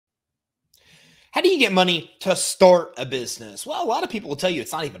How do you get money to start a business? Well, a lot of people will tell you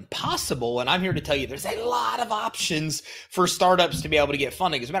it's not even possible. And I'm here to tell you there's a lot of options for startups to be able to get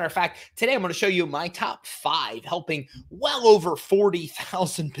funding. As a matter of fact, today I'm going to show you my top 5 helping well over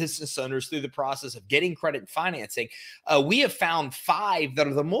 40,000 business owners through the process of getting credit and financing. We have found 5 that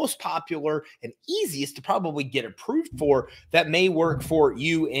are the most popular and easiest to probably get approved for that may work for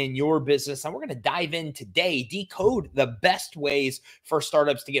you and your business. And we're going to dive in today, decode the best ways for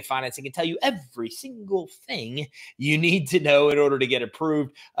startups to get financing and tell you every single thing you need to know in order to get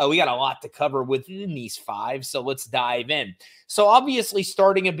approved. We got a lot to cover within these 5, so let's dive in. So obviously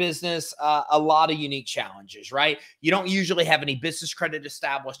starting a business, a lot of unique challenges, right? You don't usually have any business credit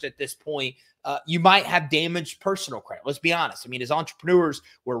established at this point. You might have damaged personal credit. Let's be honest. I mean, as entrepreneurs,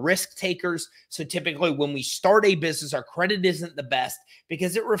 we're risk takers. So typically when we start a business, our credit isn't the best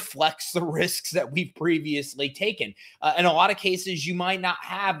because it reflects the risks that we've previously taken. In a lot of cases, you might not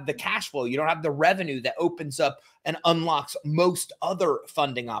have the cash flow. You don't have the revenue that opens up and unlocks most other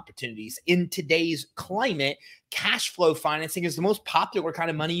funding opportunities. In today's climate, cash flow financing is the most popular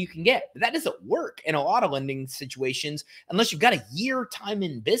kind of money you can get. But that doesn't work in a lot of lending situations unless you've got a year time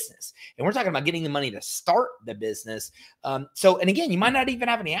in business. And we're talking about getting the money to start the business. And again, you might not even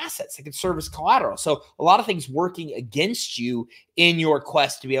have any assets that could serve as collateral. So a lot of things working against you in your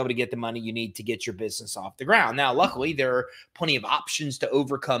quest to be able to get the money you need to get your business off the ground. Now, luckily, there are plenty of options to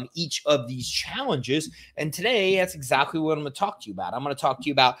overcome each of these challenges. And today, that's exactly what I'm going to talk to you about. I'm going to talk to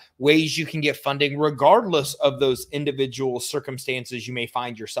you about ways you can get funding regardless of those individual circumstances you may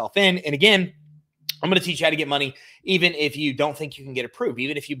find yourself in. And again, I'm going to teach you how to get money, even if you don't think you can get approved,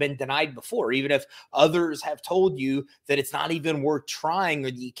 even if you've been denied before, even if others have told you that it's not even worth trying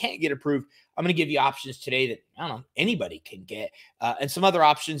or that you can't get approved. I'm going to give you options today that, I don't know, anybody can get, and some other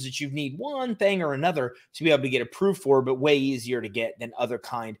options that you need one thing or another to be able to get approved for, but way easier to get than other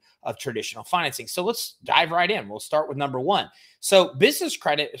kind of traditional financing. So let's dive right in. We'll start with number 1. So business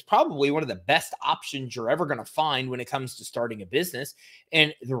credit is probably one of the best options you're ever going to find when it comes to starting a business.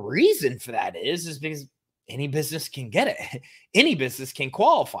 And the reason for that is because any business can get it. Any business can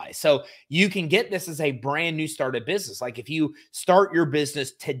qualify. So you can get this as a brand new started business. Like if you start your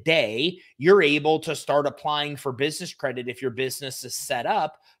business today, you're able to start applying for business credit if your business is set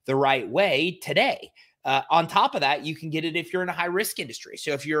up the right way today. On top of that, you can get it if you're in a high risk industry.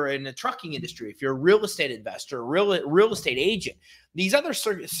 So if you're in a trucking industry, if you're a real estate investor, real estate agent, these other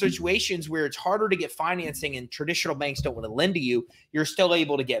situations where it's harder to get financing and traditional banks don't want to lend to you, you're still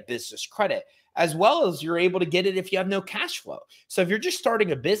able to get business credit, as well as you're able to get it if you have no cash flow. So if you're just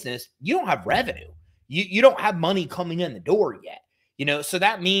starting a business, you don't have revenue. You don't have money coming in the door yet. So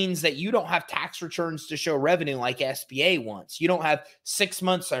that means that you don't have tax returns to show revenue like SBA wants. You don't have 6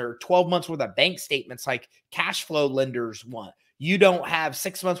 months or 12 months worth of bank statements like cash flow lenders want. You don't have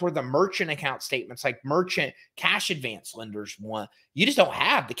 6 months worth of merchant account statements like merchant cash advance lenders want. You just don't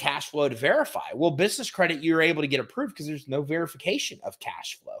have the cash flow to verify. Well, business credit, you're able to get approved because there's no verification of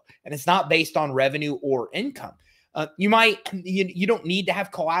cash flow, and it's not based on revenue or income. You don't need to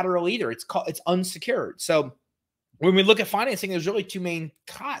have collateral either. It's unsecured. So when we look at financing, there's really 2 main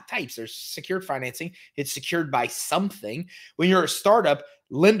types. There's secured financing. It's secured by something. When you're a startup,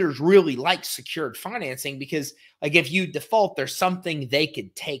 lenders really like secured financing because, like, if you default, there's something they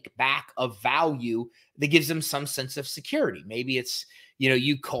could take back of value that gives them some sense of security. Maybe it's,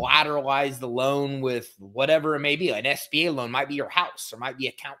 you collateralize the loan with whatever it may be. An SBA loan might be your house or might be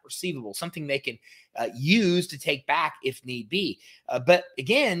account receivable, something they can use to take back if need be. But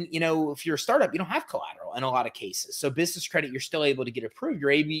again, if you're a startup, you don't have collateral in a lot of cases. So business credit, you're still able to get approved.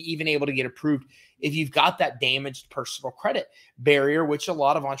 You're even able to get approved if you've got that damaged personal credit barrier, which a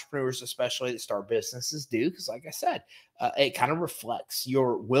lot of entrepreneurs, especially that start businesses, do. Because like I said, it kind of reflects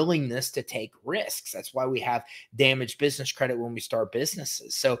your willingness to take risks. That's why we have damaged business credit when we start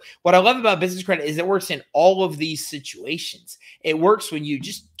businesses. So what I love about business credit is it works in all of these situations. It works when you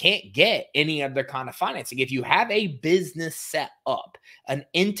just can't get any other kind of financing. If you have a business set up, an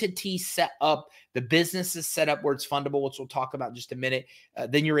entity set up, the business is set up where it's fundable, which we'll talk about in just a minute,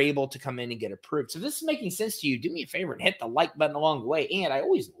 then you're able to come in and get approved. So if this is making sense to you, do me a favor and hit the like button along the way. And I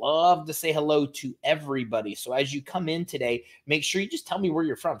always love to say hello to everybody. So as you come in today, make sure you just tell me where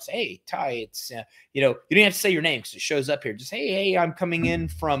you're from. Say, hey, Ty, it's, you don't have to say your name because it shows up here. Just, hey, I'm coming in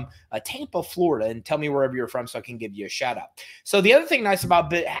from Tampa, Florida, and tell me wherever you're from so I can give you a shout out. So the other thing nice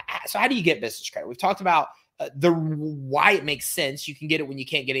about, so how do you get business credit? We've talked about why it makes sense. You can get it when you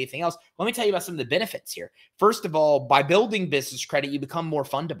can't get anything else. Let me tell you about some of the benefits here. First of all, by building business credit, you become more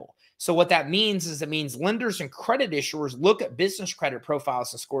fundable. So what that means is it means lenders and credit issuers look at business credit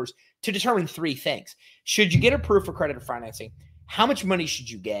profiles and scores to determine 3 things. Should you get approved for credit or financing? how much money should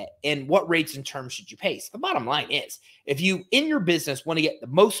you get, and what rates and terms should you pay? So the bottom line is, if you in your business want to get the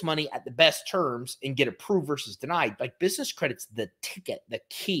most money at the best terms and get approved versus denied, like business credit's the ticket, the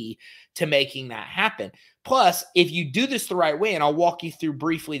key to making that happen. Plus, if you do this the right way, and I'll walk you through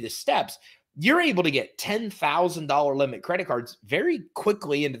briefly the steps, you're able to get $10,000 limit credit cards very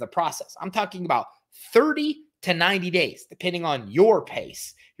quickly into the process. I'm talking about 30 to 90 days, depending on your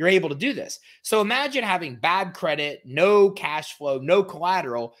pace. You're able to do this. So imagine having bad credit, no cash flow, no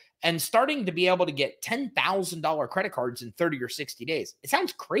collateral, and starting to be able to get $10,000 credit cards in 30 or 60 days. It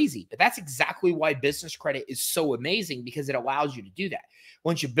sounds crazy, but that's exactly why business credit is so amazing, because it allows you to do that.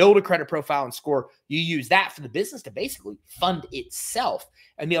 Once you build a credit profile and score, you use that for the business to basically fund itself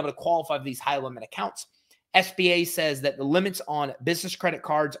and be able to qualify for these high limit accounts. SBA says that the limits on business credit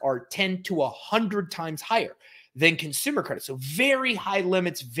cards are 10 to 100 times higher than consumer credit. So very high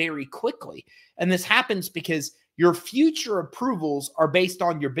limits very quickly. And this happens because your future approvals are based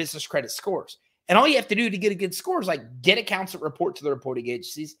on your business credit scores. And all you have to do to get a good score is like get accounts that report to the reporting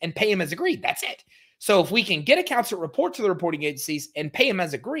agencies and pay them as agreed. That's it. So if we can get accounts that report to the reporting agencies and pay them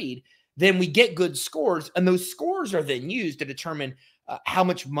as agreed, then we get good scores. And those scores are then used to determine how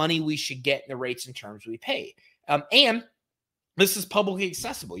much money we should get in the rates and terms we pay. And this is publicly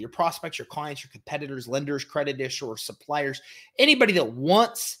accessible. Your prospects, your clients, your competitors, lenders, credit issuers, suppliers, anybody that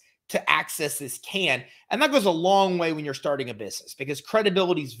wants to access this can. And that goes a long way when you're starting a business, because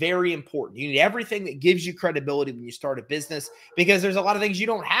credibility is very important. You need everything that gives you credibility when you start a business, because there's a lot of things you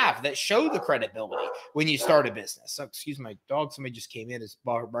don't have that show the credibility when you start a business. So excuse my dog. Somebody just came in, is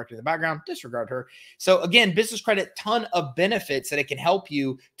barking in the background. Disregard her. So again, business credit, ton of benefits that it can help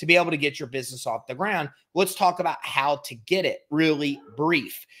you to be able to get your business off the ground. Let's talk about how to get it really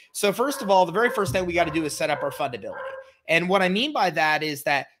brief. So first of all, the very first thing we got to do is set up our fundability. And what I mean by that is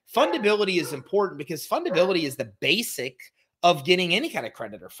that fundability is important, because fundability is the basic of getting any kind of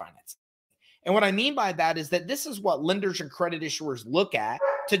credit or finance. And what I mean by that is that this is what lenders and credit issuers look at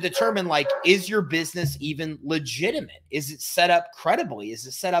to determine, like, is your business even legitimate? Is it set up credibly? Is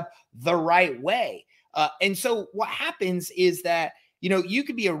it set up the right way? And so what happens is that, you know, you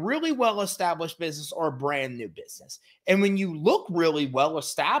could be a really well-established business or a brand new business. And when you look really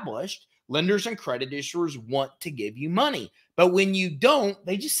well-established, lenders and credit issuers want to give you money. But when you don't,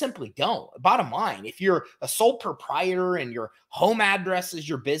 they just simply don't. Bottom line, if you're a sole proprietor and your home address is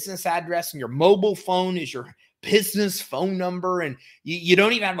your business address and your mobile phone is your business phone number, and you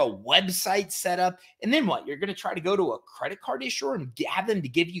don't even have a website set up, and then what? You're going to try to go to a credit card issuer and have them to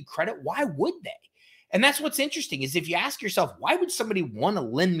give you credit? Why would they? And that's what's interesting, is if you ask yourself, why would somebody want to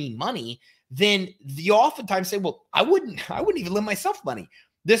lend me money? Then you oftentimes say, well, I wouldn't even lend myself money.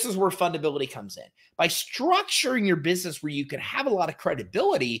 This is where fundability comes in. By structuring your business where you can have a lot of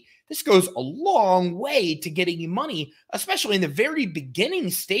credibility, this goes a long way to getting you money, especially in the very beginning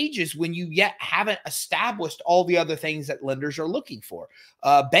stages when you yet haven't established all the other things that lenders are looking for.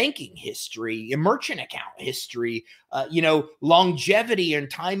 Banking history, a merchant account history, longevity and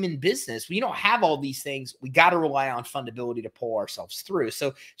time in business. When you don't have all these things, we got to rely on fundability to pull ourselves through.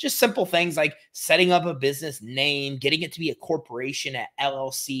 So just simple things like setting up a business name, getting it to be a corporation at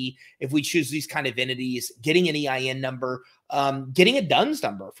LLC, if we choose these kind of entities, getting an EIN number, getting a DUNS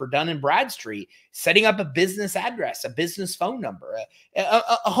number for Dun & Bradstreet, setting up a business address, a business phone number.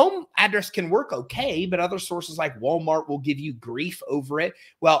 A home address can work okay, but other sources like Walmart will give you grief over it,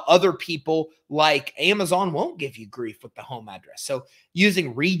 while other people like Amazon won't give you grief with the home address. So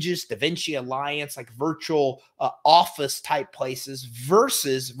using Regis, DaVinci Alliance, like virtual office type places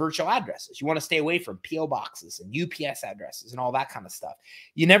versus virtual addresses. You want to stay away from PO boxes and UPS addresses and all that kind of stuff.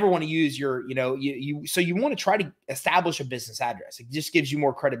 You never want to use your, so you want to try to establish a business address. It just gives you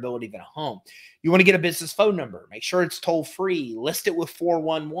more credibility than a home. You want to get a business phone number. Make sure it's toll free. List it with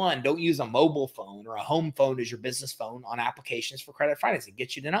 411. Don't use a mobile phone or a home phone as your business phone on applications for credit financing.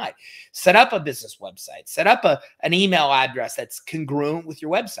 Get you denied. Set up a business website. Set up an email address that's congruent with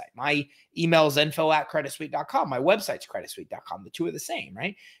your website. My email is info@creditsuite.com. My website's creditsuite.com. The two are the same,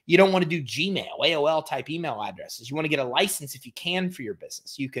 right? You don't want to do Gmail, AOL type email addresses. You want to get a license if you can for your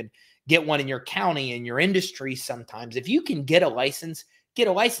business. You can get one in your county, in your industry sometimes. If you can get a license, get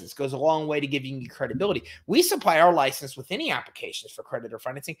a license. It goes a long way to giving you credibility. We supply our license with any applications for credit or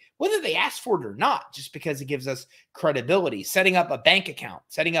financing, whether they ask for it or not, just because it gives us credibility. Setting up a bank account,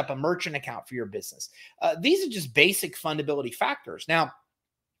 setting up a merchant account for your business. These are just basic fundability factors. Now,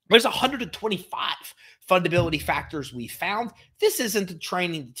 there's 125 fundability factors we found. This isn't the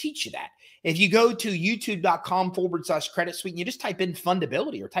training to teach you that. If you go to youtube.com/credit suite and you just type in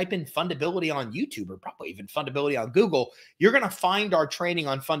Fundability or type in Fundability on YouTube or probably even Fundability on Google, you're going to find our training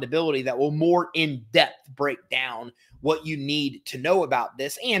on Fundability that will more in-depth break down what you need to know about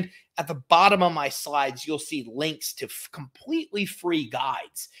this. And at the bottom of my slides, you'll see links to completely free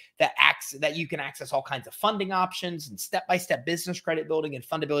guides that you can access all kinds of funding options and step-by-step business credit building and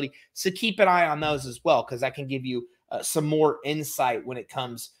Fundability. So keep an eye on those as well, because that can give you some more insight when it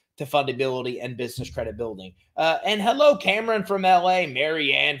comes to Fundability and business credit building. And hello, Cameron from LA,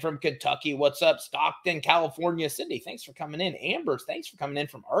 Mary Ann from Kentucky. What's up? Stockton, California. Cindy, thanks for coming in. Amber, thanks for coming in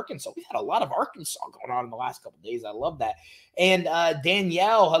from Arkansas. We've had a lot of Arkansas going on in the last couple of days. I love that. And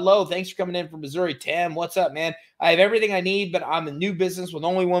Danielle, hello. Thanks for coming in from Missouri. Tim, what's up, man? I have everything I need, but I'm a new business with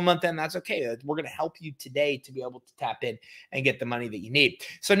only 1 month in. That's okay. We're going to help you today to be able to tap in and get the money that you need.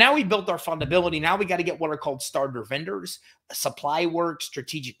 So now we built our Fundability. Now we got to get what are called starter vendors, Supply Works,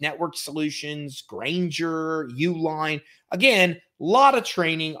 Strategic Network Solutions, Granger, Uline. Again, a lot of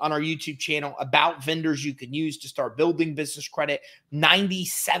training on our YouTube channel about vendors you can use to start building business credit.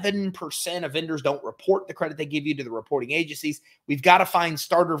 97% of vendors don't report the credit they give you to the reporting agencies. We've got to find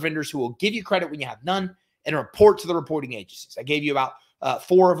starter vendors who will give you credit when you have none and report to the reporting agencies. I gave you about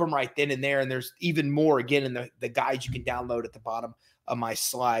 4 of them right then and there, and there's even more, again, in the guides you can download at the bottom of my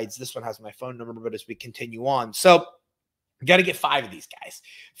slides. This one has my phone number, but as we continue on. So you got to get 5 of these guys.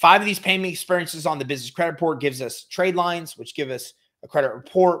 5 of these payment experiences on the business credit report gives us trade lines, which give us a credit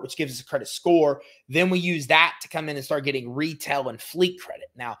report, which gives us a credit score. Then we use that to come in and start getting retail and fleet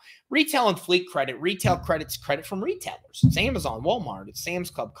credit. Now, retail and fleet credit, retail credit's credit from retailers. It's Amazon, Walmart, it's Sam's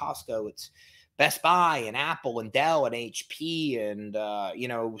Club, Costco, it's Best Buy and Apple and Dell and HP and,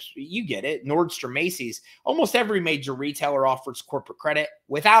 you get it, Nordstrom, Macy's. Almost every major retailer offers corporate credit.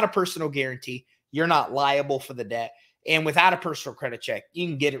 Without a personal guarantee, you're not liable for the debt. And without a personal credit check, you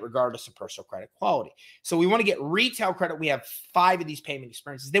can get it regardless of personal credit quality. So we want to get retail credit. We have 5 of these payment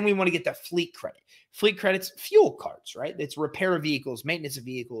experiences. Then we want to get the fleet credit. Fleet credit's fuel cards, right? It's repair of vehicles, maintenance of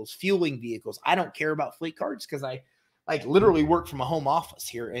vehicles, fueling vehicles. I don't care about fleet cards because I literally work from a home office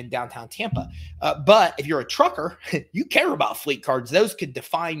here in downtown Tampa. But if you're a trucker, you care about fleet cards. Those could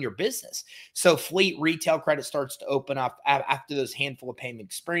define your business. So fleet retail credit starts to open up after those handful of payment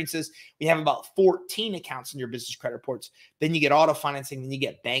experiences. We have about 14 accounts in your business credit reports. Then you get auto financing. Then you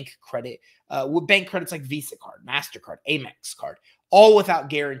get bank credit. With bank credits like Visa card, MasterCard, Amex card. All without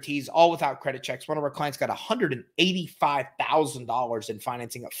guarantees, all without credit checks. One of our clients got $185,000 in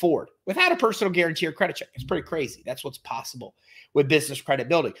financing at Ford without a personal guarantee or credit check. It's pretty crazy. That's what's possible with business credit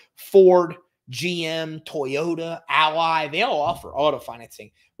building. Ford, GM, Toyota, Ally, they all offer auto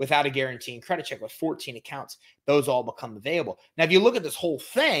financing without a guarantee and credit check with 14 accounts. Those all become available. Now, if you look at this whole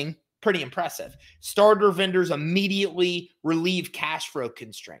thing, pretty impressive. Starter vendors immediately relieve cash flow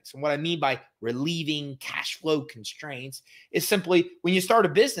constraints. And what I mean by relieving cash flow constraints is simply when you start a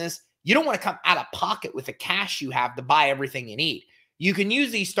business, you don't want to come out of pocket with the cash you have to buy everything you need. You can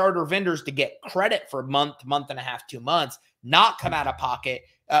use these starter vendors to get credit for a month, month and a half, 2 months, not come out of pocket,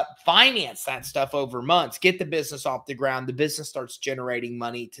 finance that stuff over months, get the business off the ground. The business starts generating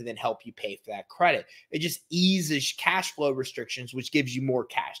money to then help you pay for that credit. It just eases cash flow restrictions, which gives you more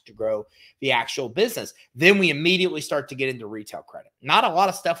cash to grow the actual business. Then we immediately start to get into retail credit. Not a lot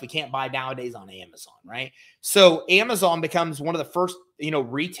of stuff we can't buy nowadays on Amazon, right? So Amazon becomes one of the first,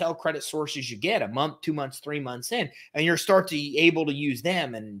 retail credit sources you get a month, 2 months, 3 months in, and you're able to use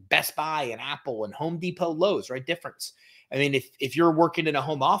them and Best Buy and Apple and Home Depot, Lowe's, right? Difference. I mean, if you're working in a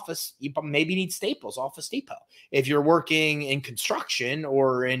home office, you maybe need Staples, Office Depot. If you're working in construction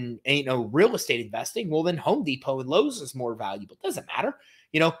or in real estate investing, well, then Home Depot and Lowe's is more valuable. Doesn't matter.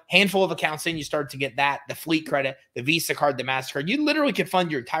 Handful of accounts in, you start to get that, the fleet credit, the Visa card, the MasterCard. You literally can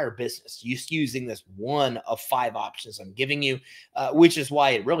fund your entire business just using this one of 5 options I'm giving you, which is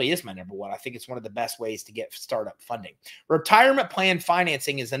why it really is my number one. I think it's one of the best ways to get startup funding. Retirement plan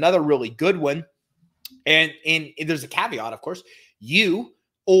financing is another really good one. And there's a caveat, of course. You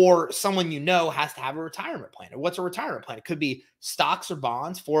or someone has to have a retirement plan. And what's a retirement plan? It could be stocks or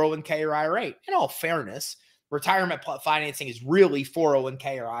bonds, 401k or IRA. In all fairness, retirement financing is really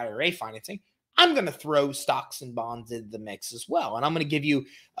 401k or IRA financing. I'm going to throw stocks and bonds into the mix as well. And I'm going to give you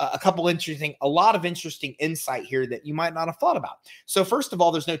a lot of interesting insight here that you might not have thought about. So first of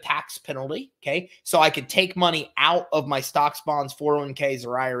all, there's no tax penalty. Okay. So I could take money out of my stocks, bonds, 401ks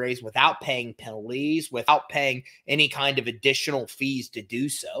or IRAs without paying penalties, without paying any kind of additional fees to do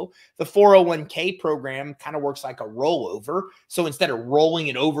so. The 401k program kind of works like a rollover. So instead of rolling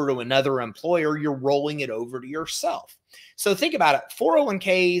it over to another employer, you're rolling it over to yourself. So think about it.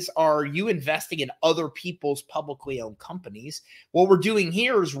 401ks are you investing in other people's publicly owned companies. What we're doing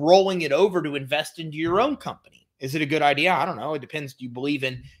here is rolling it over to invest into your own company. Is it a good idea? I don't know. It depends. Do you believe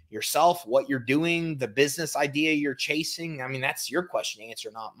in yourself, what you're doing, the business idea you're chasing? I mean, that's your question to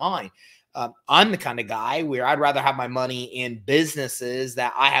answer, not mine. I'm the kind of guy where I'd rather have my money in businesses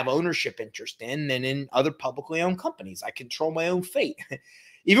that I have ownership interest in than in other publicly owned companies. I control my own fate.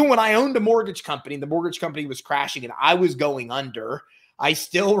 Even when I owned a mortgage company, the mortgage company was crashing and I was going under. I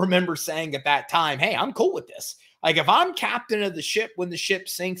still remember saying at that time, hey, I'm cool with this. Like if I'm captain of the ship when the ship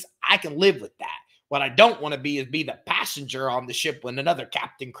sinks, I can live with that. What I don't want to be is be the passenger on the ship when another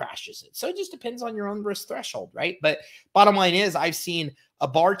captain crashes it. So it just depends on your own risk threshold, right? But bottom line is I've seen a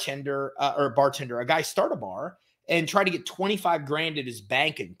a guy start a bar and try to get 25 grand at his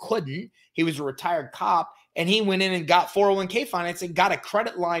bank and couldn't. He was a retired cop and he went in and got 401k financing, got a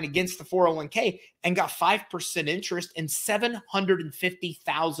credit line against the 401k and got 5% interest and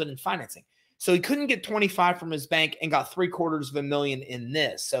 $750,000 in financing. So he couldn't get 25 from his bank and got $750,000 in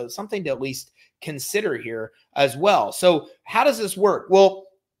this. So something to at least consider here as well. So how does this work? Well,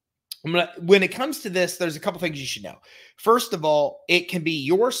 when it comes to this, there's a couple things you should know. First of all, it can be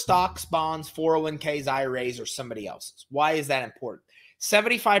your stocks, bonds, 401ks, IRAs, or somebody else's. Why is that important?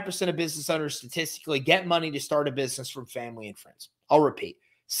 75% of business owners statistically get money to start a business from family and friends. I'll repeat.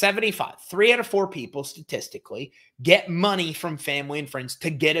 75, 3 out of 4 people statistically get money from family and friends to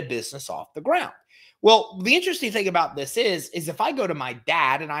get a business off the ground. Well, the interesting thing about this is if I go to my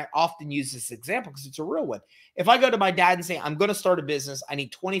dad, and I often use this example because it's a real one. If I go to my dad and say, I'm going to start a business, I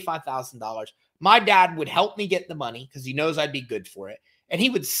need $25,000. My dad would help me get the money because he knows I'd be good for it. And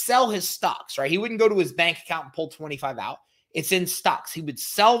he would sell his stocks, right? He wouldn't go to his bank account and pull 25 out. It's in stocks. He would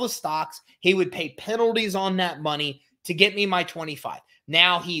sell the stocks. He would pay penalties on that money to get me my 25.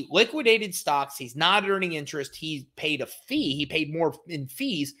 Now he liquidated stocks. He's not earning interest. He paid a fee. He paid more in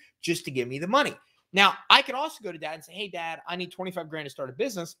fees just to give me the money. Now I could also go to dad and say, hey dad, I need 25 grand to start a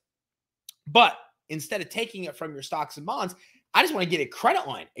business. But instead of taking it from your stocks and bonds, I just want to get a credit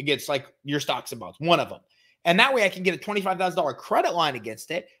line against like your stocks and bonds, one of them. And that way I can get a $25,000 credit line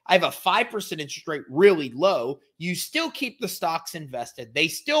against it. I have a 5% interest rate, really low. You still keep the stocks invested. They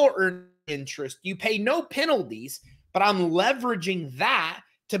still earn interest. You pay no penalties, but I'm leveraging that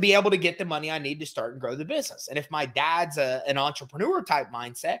to be able to get the money I need to start and grow the business. And if my dad's an entrepreneur type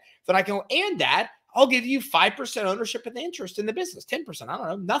mindset, then I can go, and dad, I'll give you 5% ownership of the interest in the business, 10%. I don't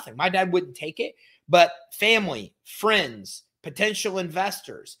know, nothing. My dad wouldn't take it, but family, friends, potential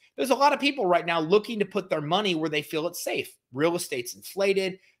investors. There's a lot of people right now looking to put their money where they feel it's safe. Real estate's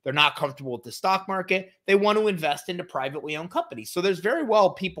inflated. They're not comfortable with the stock market. They want to invest into privately owned companies. So there's very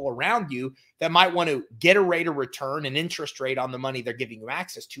well people around you that might want to get a rate of return, an interest rate on the money they're giving you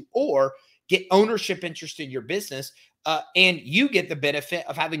access to, or get ownership interest in your business. And you get the benefit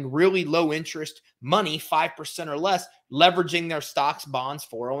of having really low interest money, 5% or less, leveraging their stocks, bonds,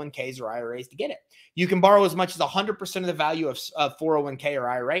 401ks, or IRAs to get it. You can borrow as much as 100% of the value of 401k or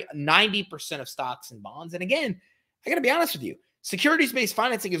IRA, 90% of stocks and bonds. And again, I got to be honest with you, securities-based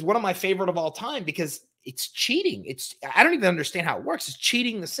financing is one of my favorite of all time because it's cheating. I don't even understand how it works. It's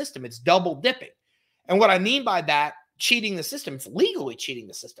cheating the system. It's double dipping. And what I mean by that, cheating the system, it's legally cheating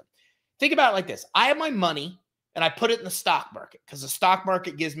the system. Think about it like this. I have my money and I put it in the stock market because the stock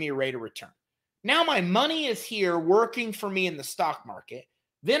market gives me a rate of return. Now my money is here working for me in the stock market.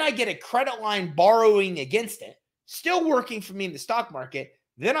 Then I get a credit line borrowing against it, still working for me in the stock market.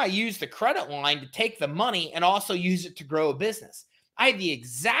 Then I use the credit line to take the money and also use it to grow a business. I have the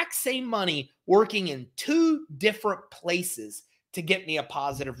exact same money working in 2 different places to get me a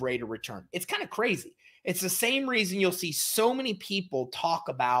positive rate of return. It's kind of crazy. It's the same reason you'll see so many people talk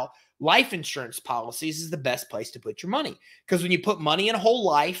about life insurance policies is the best place to put your money. Because when you put money in a whole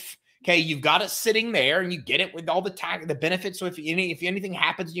life, okay, you've got it sitting there and you get it with all the benefits. So if anything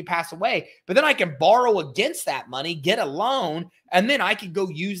happens and you pass away, but then I can borrow against that money, get a loan, and then I can go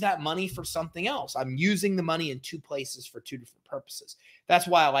use that money for something else. I'm using the money in 2 places for 2 different purposes. That's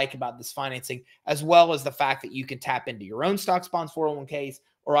why I like about this financing, as well as the fact that you can tap into your own stocks, bonds, 401ks,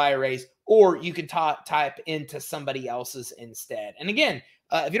 or IRAs, or you can type into somebody else's instead. And again,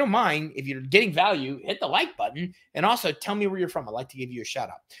 if you don't mind, if you're getting value, hit the like button and also tell me where you're from. I'd like to give you a shout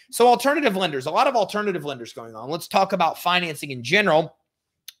out. So alternative lenders, a lot of alternative lenders going on. Let's talk about financing in general.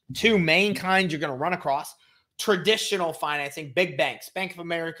 2 main kinds you're going to run across. Traditional financing, big banks, Bank of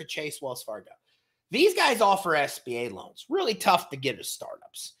America, Chase, Wells Fargo. These guys offer SBA loans. Really tough to get as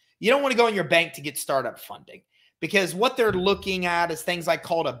startups. You don't want to go in your bank to get startup funding. because what they're looking at is things like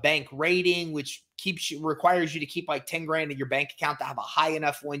called a bank rating, which requires you to keep like 10 grand in your bank account to have a high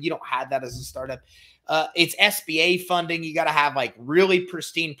enough one. You don't have that as a startup. It's SBA funding. You got to have like really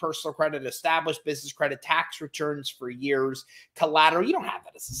pristine personal credit, established business credit, tax returns for years, collateral. You don't have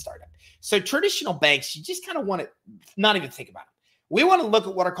that as a startup. So traditional banks, you just kind of want to not even think about it. We want to look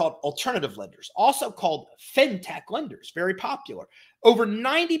at what are called alternative lenders, also called fintech lenders, very popular. Over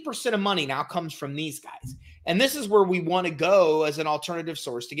 90% of money now comes from these guys. And this is where we want to go as an alternative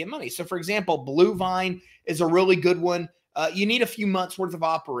source to get money. So for example, Blue Vine is a really good one. You need a few months worth of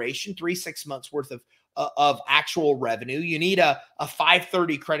operation, 3-6 months worth of actual revenue. You need a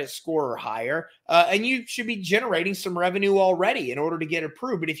 530 credit score or higher, and you should be generating some revenue already in order to get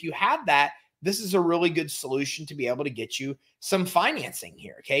approved. But if you have that, this is a really good solution to be able to get you some financing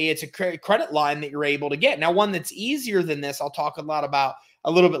here, okay? It's a credit line that you're able to get. Now, one that's easier than this, I'll talk a lot about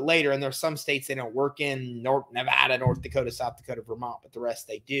a little bit later, and there's some states they don't work in, Nevada, North Dakota, South Dakota, Vermont, but the rest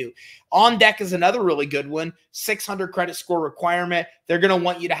they do. On Deck is another really good one, 600 credit score requirement. They're going to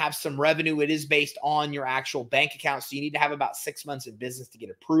want you to have some revenue. It is based on your actual bank account, so you need to have about 6 months in business to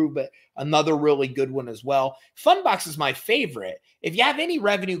get approved, but another really good one as well. Fundbox is my favorite. If you have any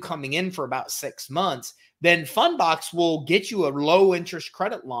revenue coming in for about 6 months, then Fundbox will get you a low interest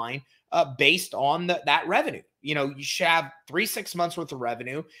credit line based on that revenue. You know, you should have 3-6 months worth of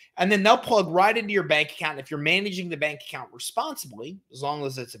revenue, and then they'll plug right into your bank account. If you're managing the bank account responsibly, as long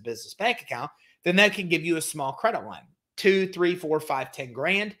as it's a business bank account, then that can give you a small credit line, 2, 3, 4, 5, 10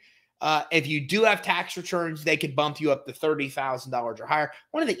 grand. If you do have tax returns, they could bump you up to $30,000 or higher.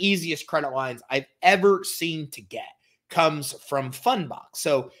 One of the easiest credit lines I've ever seen to get comes from Fundbox.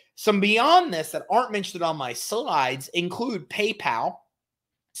 So some beyond this that aren't mentioned on my slides include PayPal,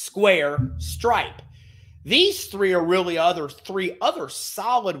 Square, Stripe. These three are really three other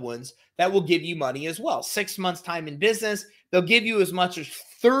solid ones that will give you money as well. 6 months time in business, they'll give you as much as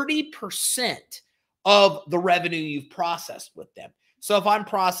 30% of the revenue you've processed with them. So if I'm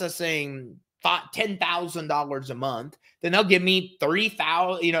processing $10,000 a month, then they'll give me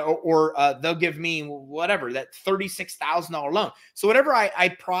 $30,000, or they'll give me whatever, that $36,000 loan. So whatever I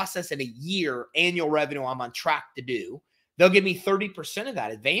process in a year, annual revenue I'm on track to do, they'll give me 30% of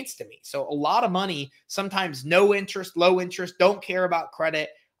that advanced to me. So a lot of money, sometimes no interest, low interest, don't care about credit.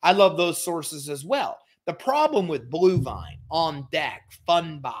 I love those sources as well. The problem with Blue Vine, On Deck,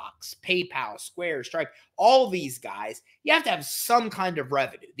 Fundbox, PayPal, Square, Stripe, all of these guys, you have to have some kind of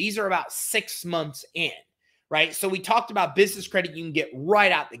revenue. These are about 6 months in, right? So we talked about business credit you can get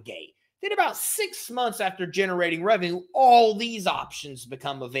right out the gate. Then about 6 months after generating revenue, all these options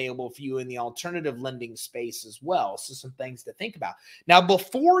become available for you in the alternative lending space as well. So some things to think about. Now,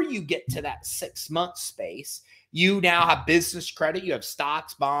 before you get to that 6-month space, you now have business credit. You have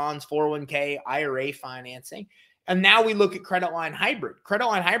stocks, bonds, 401k, IRA financing. And now we look at credit line hybrid. Credit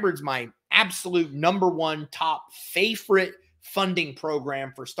line hybrid is my absolute #1 top favorite funding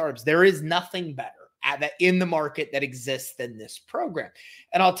program for startups. There is nothing better in the market that exists than this program.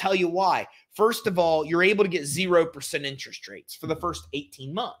 And I'll tell you why. First of all, you're able to get 0% interest rates for the first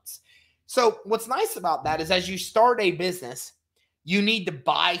 18 months. So what's nice about that is as you start a business, you need to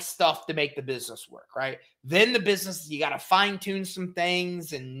buy stuff to make the business work, right? Then the business, you got to fine tune some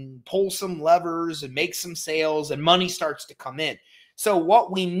things and pull some levers and make some sales, and money starts to come in. So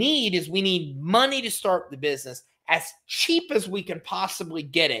what we need is we need money to start the business as cheap as we can possibly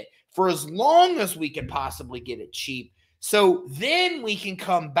get it, for as long as we can possibly get it cheap. So then we can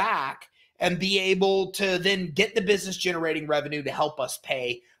come back and be able to then get the business generating revenue to help us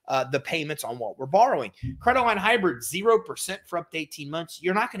pay the payments on what we're borrowing. Credit line hybrid, 0% for up to 18 months.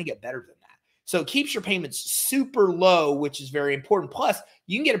 You're not going to get better than that. So it keeps your payments super low, which is very important. Plus,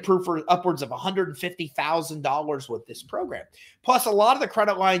 you can get approved for upwards of $150,000 with this program. Plus, a lot of the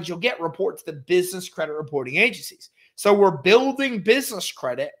credit lines you'll get report to the business credit reporting agencies. So we're building business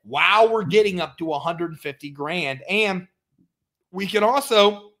credit while we're getting up to 150 grand. And we can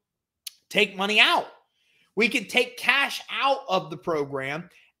also take money out. We can take cash out of the program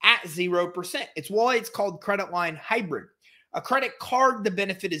at 0%. It's why it's called credit line hybrid. A credit card, the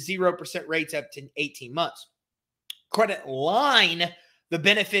benefit is 0% rates up to 18 months. Credit line, the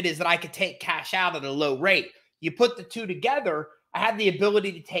benefit is that I could take cash out at a low rate. You put the two together, I have the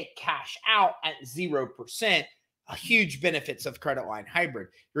ability to take cash out at 0%. A huge benefits of credit line hybrid.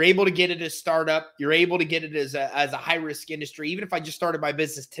 You're able to get it as startup. You're able to get it as a high-risk industry. Even if I just started my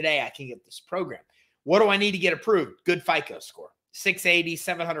business today, I can get this program. What do I need to get approved? Good FICO score. 680,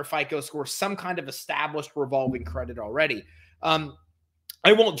 700 FICO score, some kind of established revolving credit already.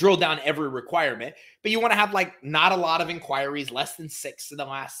 I won't drill down every requirement, but you want to have like not a lot of inquiries, less than 6 in the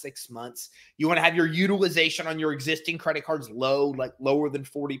last 6 months. You want to have your utilization on your existing credit cards low, like lower than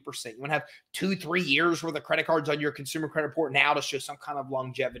 40%. You want to have 2-3 years worth of credit cards on your consumer credit report now to show some kind of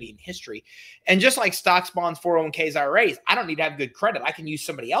longevity and history. And just like stocks, bonds, 401ks, IRAs, I don't need to have good credit. I can use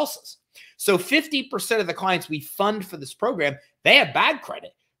somebody else's. So 50% of the clients we fund for this program, they have bad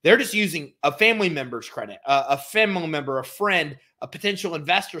credit. They're just using a family member's credit, a family member, a friend, a potential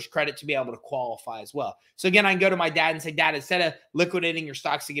investor's credit to be able to qualify as well. So again, I can go to my dad and say, Dad, instead of liquidating your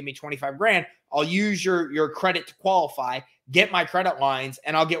stocks to give me 25 grand, I'll use your credit to qualify, get my credit lines,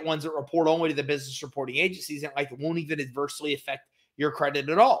 and I'll get ones that report only to the business reporting agencies, and like it won't even adversely affect your credit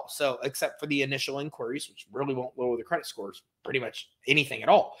at all. So except for the initial inquiries, which really won't lower the credit scores, pretty much anything at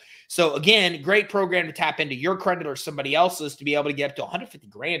all. So again, great program to tap into your credit or somebody else's to be able to get up to 150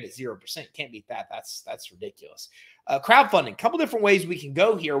 grand at 0%. Can't beat that. That's ridiculous. Crowdfunding, a couple different ways we can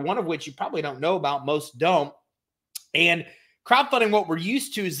go here, one of which you probably don't know about, most don't. And crowdfunding, what we're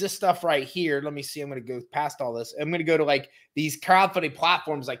used to is this stuff right here. Let me see. I'm going to go past all this. I'm going to go to like these crowdfunding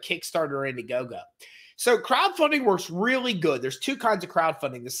platforms like Kickstarter and Indiegogo. So crowdfunding works really good. There's two kinds of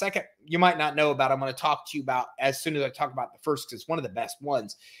crowdfunding. The second you might not know about, I'm going to talk to you about as soon as I talk about the first, because it's one of the best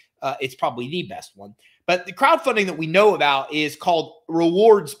ones. It's probably the best one. But the crowdfunding that we know about is called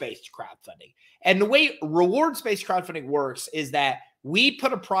rewards-based crowdfunding. And the way rewards-based crowdfunding works is that we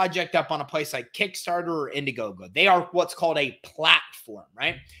put a project up on a place like Kickstarter or Indiegogo. They are what's called a platform,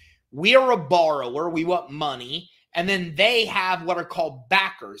 right? We are a borrower. We want money. And then they have what are called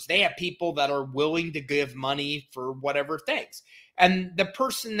backers. They have people that are willing to give money for whatever things. And the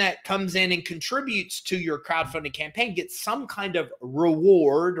person that comes in and contributes to your crowdfunding campaign gets some kind of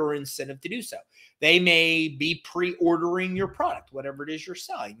reward or incentive to do so. They may be pre-ordering your product, whatever it is you're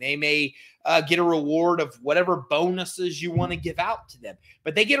selling. They may get a reward of whatever bonuses you want to give out to them.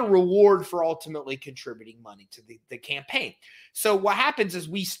 But they get a reward for ultimately contributing money to the campaign. So what happens is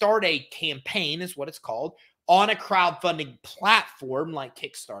we start a campaign, is what it's called, on a crowdfunding platform like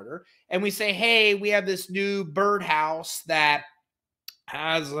Kickstarter. And we say, hey, we have this new birdhouse that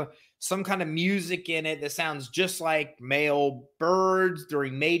has some kind of music in it that sounds just like male birds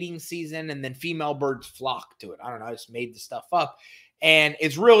during mating season, and then female birds flock to it. I don't know. I just made the stuff up. And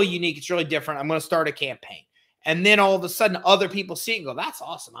it's really unique. It's really different. I'm going to start a campaign. And then all of a sudden, other people see it and go, that's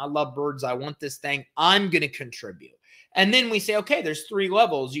awesome. I love birds. I want this thing. I'm going to contribute. And then we say, okay, there's 3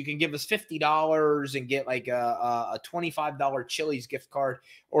 levels. You can give us $50 and get like a $25 Chili's gift card,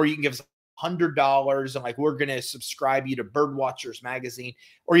 or you can give us $100 and like we're going to subscribe you to Birdwatchers magazine,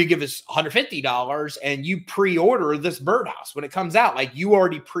 or you give us $150 and you pre-order this birdhouse when it comes out. Like you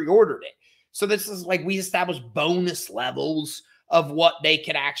already pre-ordered it. So this is like we establish bonus levels of what they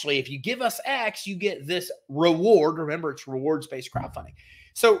can actually, if you give us X, you get this reward. Remember, it's rewards-based crowdfunding.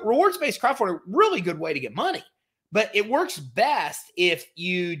 So rewards-based crowdfunding, really good way to get money. But it works best if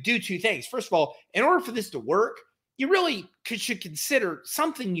you do 2 things. First of all, in order for this to work, you really should consider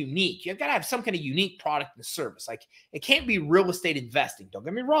something unique. You've got to have some kind of unique product and service. Like it can't be real estate investing. Don't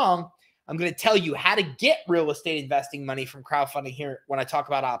get me wrong. I'm going to tell you how to get real estate investing money from crowdfunding here when I talk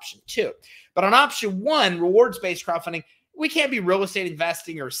about option 2. But on option 1, rewards-based crowdfunding, we can't be real estate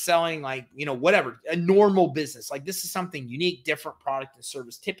investing or selling like, whatever, a normal business. Like this is something unique, different product and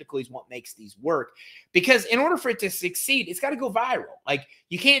service typically is what makes these work. Because in order for it to succeed, it's got to go viral. Like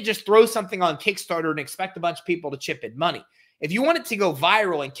you can't just throw something on Kickstarter and expect a bunch of people to chip in money. If you want it to go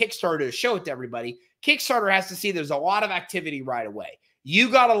viral and Kickstarter to show it to everybody, Kickstarter has to see there's a lot of activity right away. You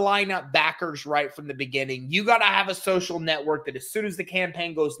got to line up backers right from the beginning. You got to have a social network that as soon as the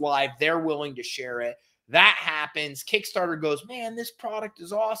campaign goes live, they're willing to share it. That happens. Kickstarter goes, man, this product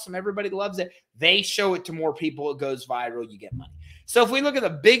is awesome. Everybody loves it. They show it to more people. It goes viral. You get money. So if we look at the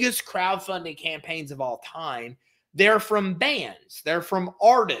biggest crowdfunding campaigns of all time, they're from bands. They're from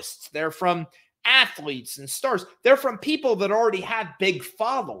artists. They're from athletes and stars. They're from people that already have big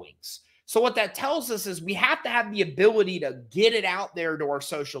followings. So what that tells us is we have to have the ability to get it out there to our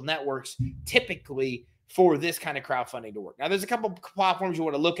social networks, typically for this kind of crowdfunding to work. Now, there's a couple of platforms you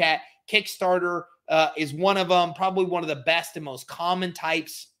want to look at. Kickstarter is one of them, probably one of the best and most common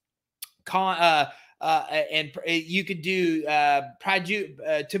types. And you could do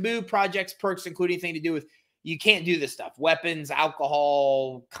taboo projects, perks, including anything to do with, you can't do this stuff. Weapons,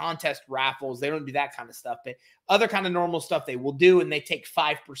 alcohol, contest raffles. They don't do that kind of stuff. But other kind of normal stuff they will do, and they take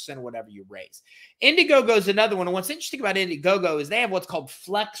 5% of whatever you raise. Indiegogo is another one. And what's interesting about Indiegogo is they have what's called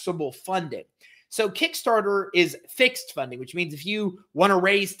flexible funding. So Kickstarter is fixed funding, which means if you want to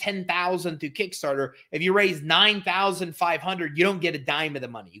raise $10,000 through Kickstarter, if you raise $9,500, you don't get a dime of the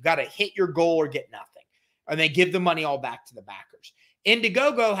money. You got to hit your goal or get nothing. And they give the money all back to the backers.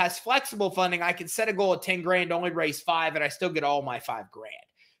 Indiegogo has flexible funding. I can set a goal of 10 grand, only raise 5, and I still get all my 5 grand.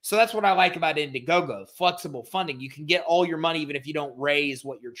 So that's what I like about Indiegogo, flexible funding. You can get all your money even if you don't raise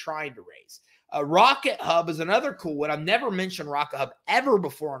what you're trying to raise. Rocket Hub is another cool one. I've never mentioned Rocket Hub ever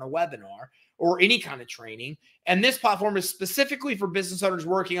before on a webinar or any kind of training. And this platform is specifically for business owners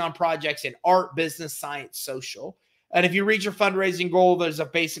working on projects in art, business, science, social. And if you reach your fundraising goal, there's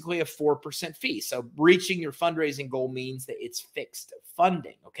basically a 4% fee. So reaching your fundraising goal means that it's fixed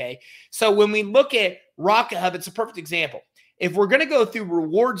funding, okay? So when we look at Rocket Hub, it's a perfect example. If we're going to go through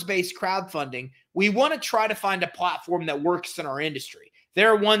rewards-based crowdfunding, we want to try to find a platform that works in our industry. There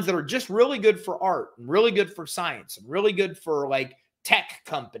are ones that are just really good for art and really good for science and really good for like tech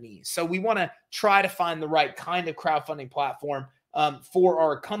companies. So we want to try to find the right kind of crowdfunding platform for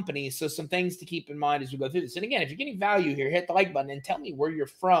our companies. So some things to keep in mind as we go through this. And again, if you're getting value here, hit the like button and tell me where you're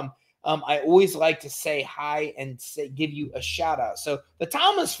from. I always like to say hi and give you a shout out. So the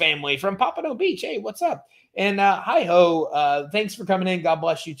Thomas family from Pompano Beach. Hey, what's up? And hi ho. Thanks for coming in. God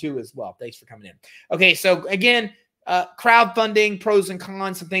bless you too as well. Thanks for coming in. Okay. So again, crowdfunding, pros and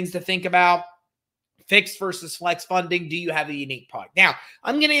cons, some things to think about. Fixed versus flex funding. Do you have a unique product? Now,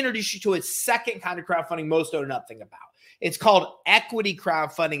 I'm going to introduce you to a second kind of crowdfunding most know nothing about. It's called equity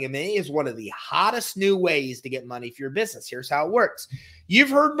crowdfunding, and it is one of the hottest new ways to get money for your business. Here's how it works. You've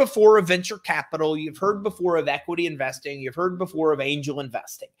heard before of venture capital. You've heard before of equity investing. You've heard before of angel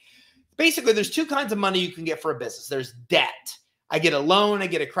investing. Basically, there's two kinds of money you can get for a business. There's debt. I get a loan. I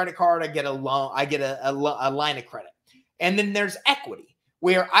get a credit card. I get a loan. I get a line of credit. And then there's equity,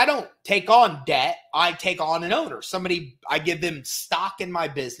 where I don't take on debt. I take on an owner. I give them stock in my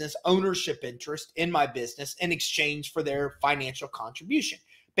business, ownership interest in my business in exchange for their financial contribution.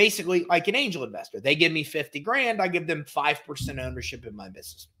 Basically, like an angel investor. They give me 50 grand. I give them 5% ownership in my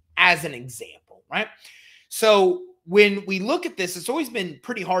business as an example, right? So when we look at this, it's always been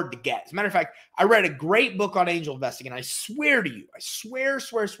pretty hard to get. As a matter of fact, I read a great book on angel investing, and I swear to you, I swear,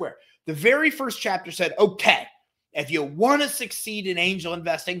 the very first chapter said, okay, if you want to succeed in angel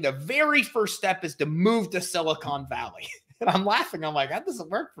investing, the very first step is to move to Silicon Valley. And I'm laughing. I'm like, that doesn't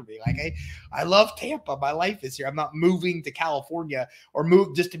work for me. Like, I love Tampa. My life is here. I'm not moving to California or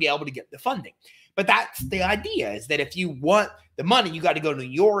move just to be able to get the funding. But that's the idea, is that if you want the money, you got to go to New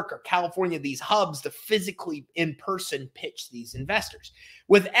York or California, these hubs, to physically in person pitch these investors.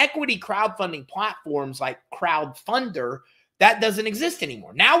 With equity crowdfunding platforms like Crowdfunder, that doesn't exist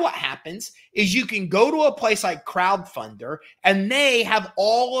anymore. Now what happens is you can go to a place like Crowdfunder and they have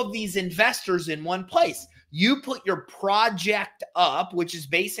all of these investors in one place. You put your project up, which is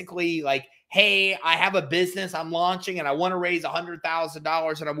basically like, hey, I have a business I'm launching and I want to raise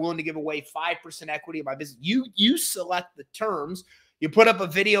 $100,000 and I'm willing to give away 5% equity of my business. You select the terms. You put up a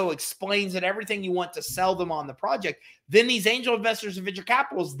video, explains it, everything you want to sell them on the project. Then these angel investors and venture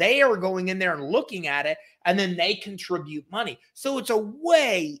capitals, they are going in there and looking at it, and then they contribute money. So it's a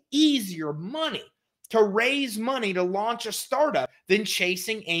way easier to raise money to launch a startup than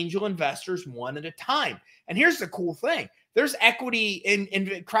chasing angel investors one at a time. And here's the cool thing. There's equity in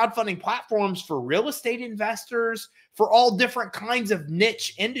crowdfunding platforms for real estate investors, for all different kinds of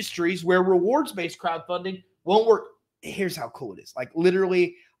niche industries where rewards-based crowdfunding won't work. Here's how cool it is. Like,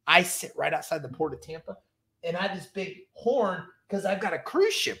 literally, I sit right outside the port of Tampa, and I have this big horn because I've got a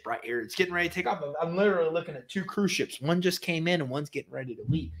cruise ship right here. It's getting ready to take off. I'm literally looking at 2 cruise ships. One just came in, and one's getting ready to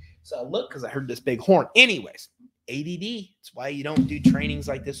leave. So I look because I heard this big horn. Anyways, ADD. It's why you don't do trainings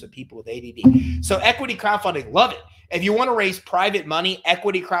like this with people with ADD. So equity crowdfunding, love it. If you want to raise private money,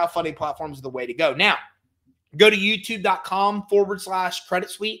 equity crowdfunding platforms are the way to go. Now, go to youtube.com/credit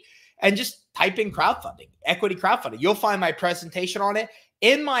suite and just type in crowdfunding, equity crowdfunding. You'll find my presentation on it.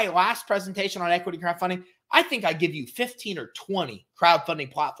 In my last presentation on equity crowdfunding, I think I give you 15 or 20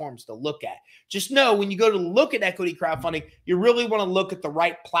 crowdfunding platforms to look at. Just know when you go to look at equity crowdfunding, you really want to look at the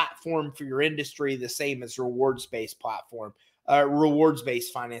right platform for your industry, the same as rewards-based platform,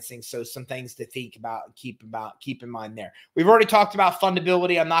 rewards-based financing. So some things to think about and keep in mind there. We've already talked about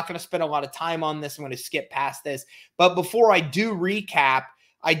fundability. I'm not going to spend a lot of time on this. I'm going to skip past this. But before I do recap,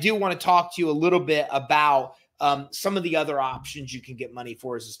 I do want to talk to you a little bit about some of the other options you can get money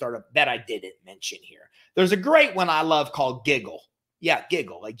for as a startup that I didn't mention here. There's a great one I love called Giggle. Yeah,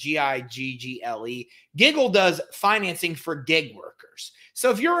 Giggle, like Giggle. Giggle does financing for gig workers.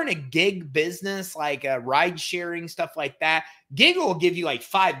 So if you're in a gig business, like ride sharing, stuff like that, Giggle will give you like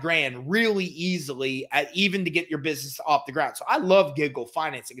 $5,000 really easily, even to get your business off the ground. So I love Giggle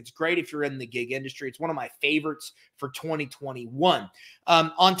financing. It's great if you're in the gig industry. It's one of my favorites for 2021.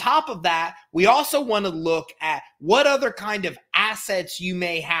 On top of that, we also want to look at what other kind of assets you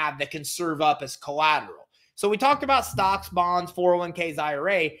may have that can serve up as collateral. So we talked about stocks, bonds, 401ks,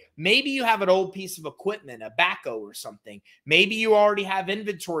 IRA. Maybe you have an old piece of equipment, a backhoe or something. Maybe you already have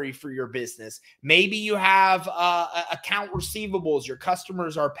inventory for your business. Maybe you have account receivables. Your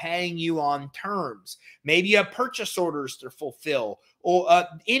customers are paying you on terms. Maybe you have purchase orders to fulfill, or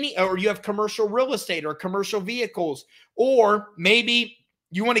or you have commercial real estate or commercial vehicles, or maybe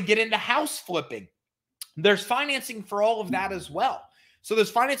you want to get into house flipping. There's financing for all of that as well. So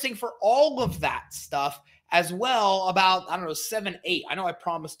there's financing for all of that stuff as well. About, I don't know, 7, 8. I know I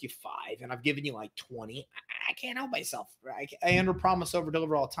promised you 5 and I've given you like 20. I can't help myself. I under promise, over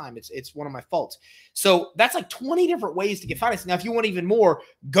deliver all the time. It's one of my faults. So that's like 20 different ways to get financing. Now, if you want even more,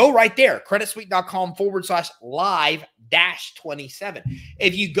 go right there, creditsuite.com/live-27.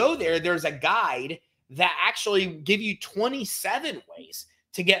 If you go there, there's a guide that actually give you 27 ways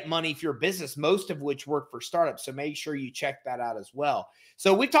to get money for your business, most of which work for startups. So make sure you check that out as well.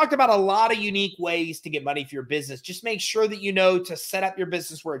 So we've talked about a lot of unique ways to get money for your business. Just make sure that you know to set up your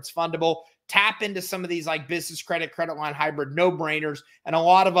business where it's fundable. Tap into some of these like business credit, credit line hybrid, no-brainers, and a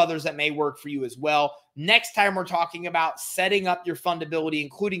lot of others that may work for you as well. Next time, we're talking about setting up your fundability,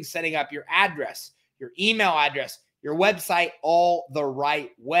 including setting up your address, your email address, your website all the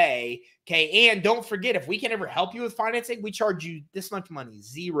right way. Okay. And don't forget, if we can ever help you with financing, we charge you this much money,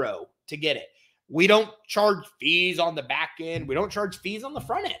 $0 to get it. We don't charge fees on the back end. We don't charge fees on the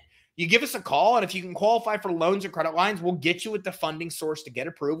front end. You give us a call, and if you can qualify for loans or credit lines, we'll get you with the funding source to get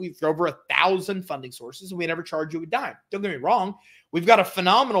approved. We've over 1,000 funding sources, and we never charge you a dime. Don't get me wrong. We've got a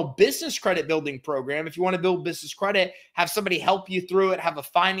phenomenal business credit building program. If you want to build business credit, have somebody help you through it, have a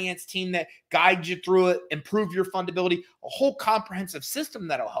finance team that guides you through it, improve your fundability, a whole comprehensive system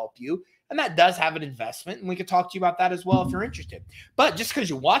that'll help you. And that does have an investment, and we could talk to you about that as well if you're interested. But just because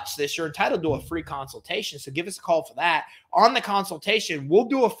you watch this, you're entitled to a free consultation. So give us a call for that. On the consultation, we'll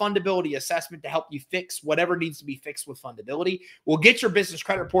do a fundability assessment to help you fix whatever needs to be fixed with fundability. We'll get your business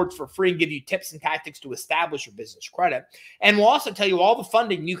credit reports for free and give you tips and tactics to establish your business credit. And we'll also tell you all the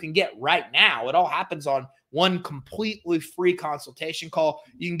funding you can get right now. It all happens on one completely free consultation call.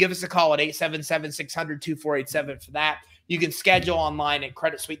 You can give us a call at 877-600-2487 for that. You can schedule online at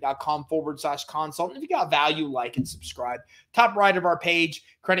creditsuite.com/consult. And if you got value, like and subscribe. Top right of our page,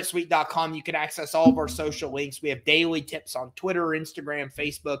 creditsuite.com. You can access all of our social links. We have daily tips on Twitter, Instagram,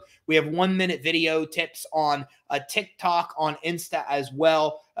 Facebook. We have 1-minute video tips on TikTok, on Insta as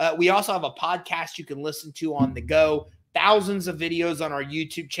well. We also have a podcast you can listen to on the go. Thousands of videos on our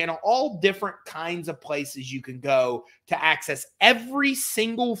YouTube channel, all different kinds of places you can go to access every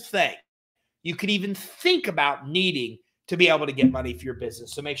single thing you could even think about needing to be able to get money for your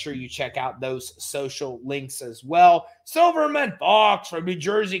business. So make sure you check out those social links as well. Silverman Fox from New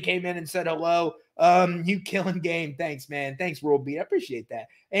Jersey came in and said hello. You killing game. Thanks, man. Thanks, World Beat. I appreciate that.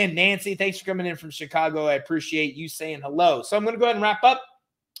 And Nancy, thanks for coming in from Chicago. I appreciate you saying hello. So I'm going to go ahead and wrap up.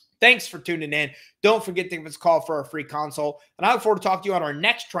 Thanks for tuning in. Don't forget to give us a call for our free consult. And I look forward to talking to you on our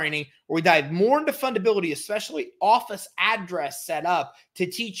next training where we dive more into fundability, especially office address setup, to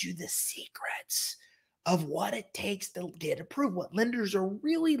teach you the secrets of what it takes to get approved, what lenders are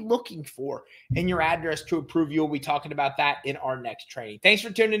really looking for in your address to approve you. We'll be talking about that in our next training. Thanks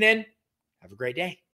for tuning in. Have a great day.